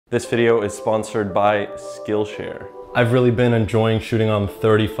This video is sponsored by Skillshare. I've really been enjoying shooting on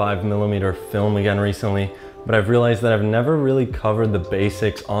 35mm film again recently, but I've realized that I've never really covered the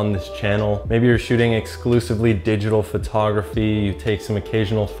basics on this channel. Maybe you're shooting exclusively digital photography, you take some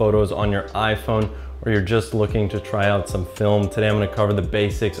occasional photos on your iPhone, or you're just looking to try out some film. Today I'm going to cover the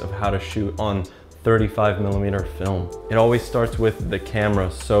basics of how to shoot on 35mm film. It always starts with the camera,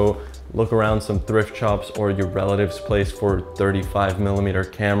 so look around some thrift shops or your relative's place for 35mm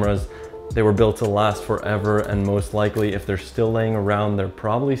cameras. They were built to last forever, and most likely if they're still laying around, they're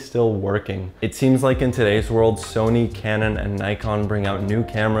probably still working. It seems like in today's world, Sony, Canon, and Nikon bring out new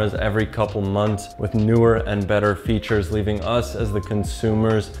cameras every couple months with newer and better features, leaving us as the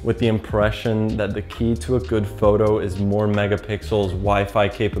consumers with the impression that the key to a good photo is more megapixels, Wi-Fi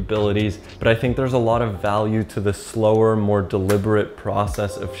capabilities. But I think there's a lot of value to the slower, more deliberate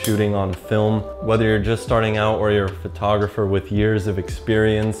process of shooting on film. Whether you're just starting out or you're a photographer with years of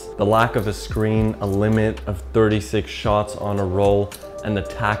experience, the lack of a screen, a limit of 36 shots on a roll, and the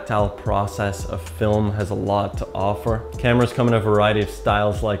tactile process of film has a lot to offer. Cameras come in a variety of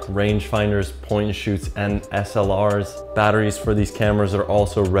styles like rangefinders, point and shoots, and SLRs. Batteries for these cameras are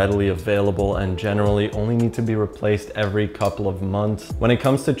also readily available and generally only need to be replaced every couple of months. When it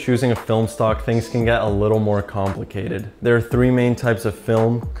comes to choosing a film stock, things can get a little more complicated. There are three main types of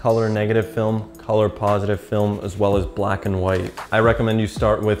film: color negative film, color positive film, as well as black and white. I recommend you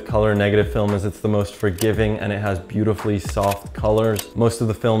start with color negative film as it's the most forgiving and it has beautifully soft colors. Most of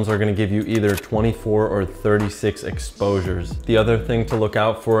the films are going to give you either 24 or 36 exposures. The other thing to look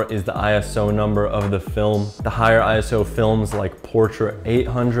out for is the ISO number of the film. The higher ISO films like Portrait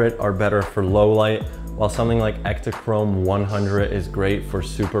 800 are better for low light, while something like Ektachrome 100 is great for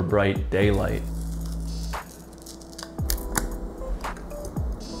super bright daylight.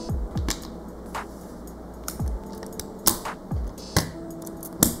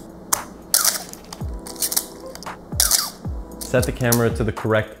 Set the camera to the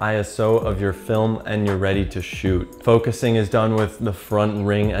correct ISO of your film and you're ready to shoot. Focusing is done with the front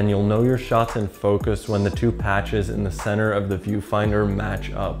ring, and you'll know your shot's in focus when the two patches in the center of the viewfinder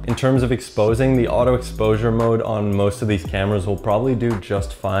match up. In terms of exposing, the auto exposure mode on most of these cameras will probably do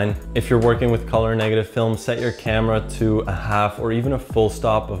just fine. If you're working with color negative film, set your camera to a half or even a full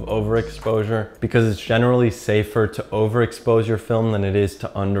stop of overexposure, because it's generally safer to overexpose your film than it is to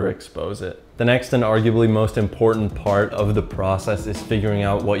underexpose it. The next and arguably most important part of the process is figuring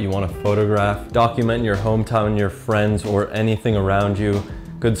out what you want to photograph. Document your hometown, your friends, or anything around you.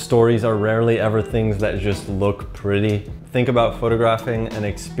 Good stories are rarely ever things that just look pretty. Think about photographing an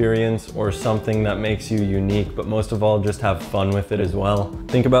experience or something that makes you unique, but most of all, just have fun with it as well.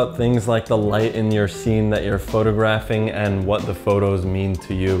 Think about things like the light in your scene that you're photographing and what the photos mean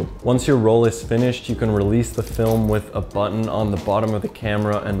to you. Once your roll is finished, you can release the film with a button on the bottom of the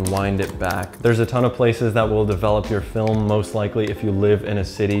camera and wind it back. There's a ton of places that will develop your film. Most likely, if you live in a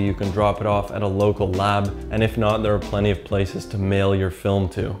city, you can drop it off at a local lab, and if not, there are plenty of places to mail your film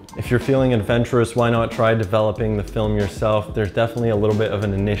to. If you're feeling adventurous, why not try developing the film yourself? There's definitely a little bit of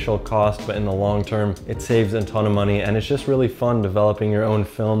an initial cost, but in the long term, it saves a ton of money, and it's just really fun developing your own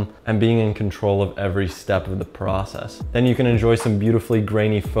film and being in control of every step of the process. Then you can enjoy some beautifully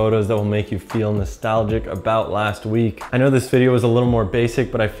grainy photos that will make you feel nostalgic about last week. I know this video is a little more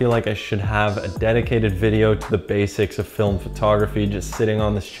basic, but I feel like I should have a dedicated video to the basics of film photography just sitting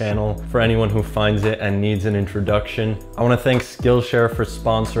on this channel for anyone who finds it and needs an introduction. I want to thank Skillshare for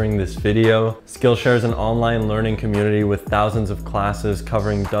sponsoring this video. Skillshare is an online learning community with thousands of classes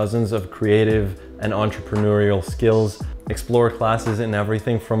covering dozens of creative and entrepreneurial skills. Explore classes in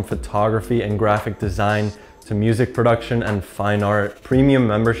everything from photography and graphic design to music production and fine art. Premium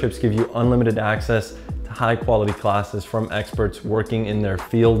memberships give you unlimited access to high quality classes from experts working in their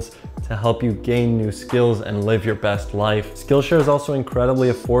fields to help you gain new skills and live your best life. Skillshare is also incredibly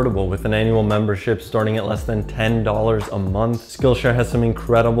affordable with an annual membership starting at less than $10 a month. Skillshare has some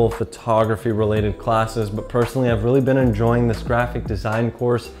incredible photography related classes, but personally I've really been enjoying this graphic design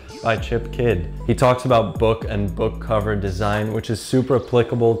course by Chip Kidd. He talks about book and book cover design, which is super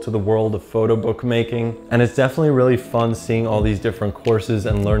applicable to the world of photo book making. And it's definitely really fun seeing all these different courses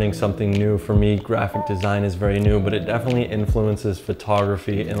and learning something new. For me, graphic design is very new, but it definitely influences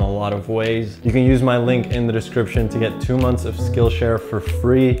photography in a lot of ways. You can use my link in the description to get 2 months of Skillshare for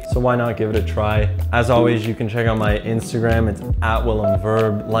free, so why not give it a try? As always, you can check out my Instagram. It's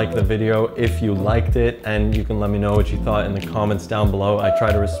 @WillemVerb. Like the video if you liked it, and you can let me know what you thought in the comments down below. I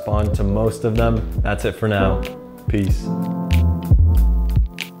try to respond to most of them. That's it for now. Peace.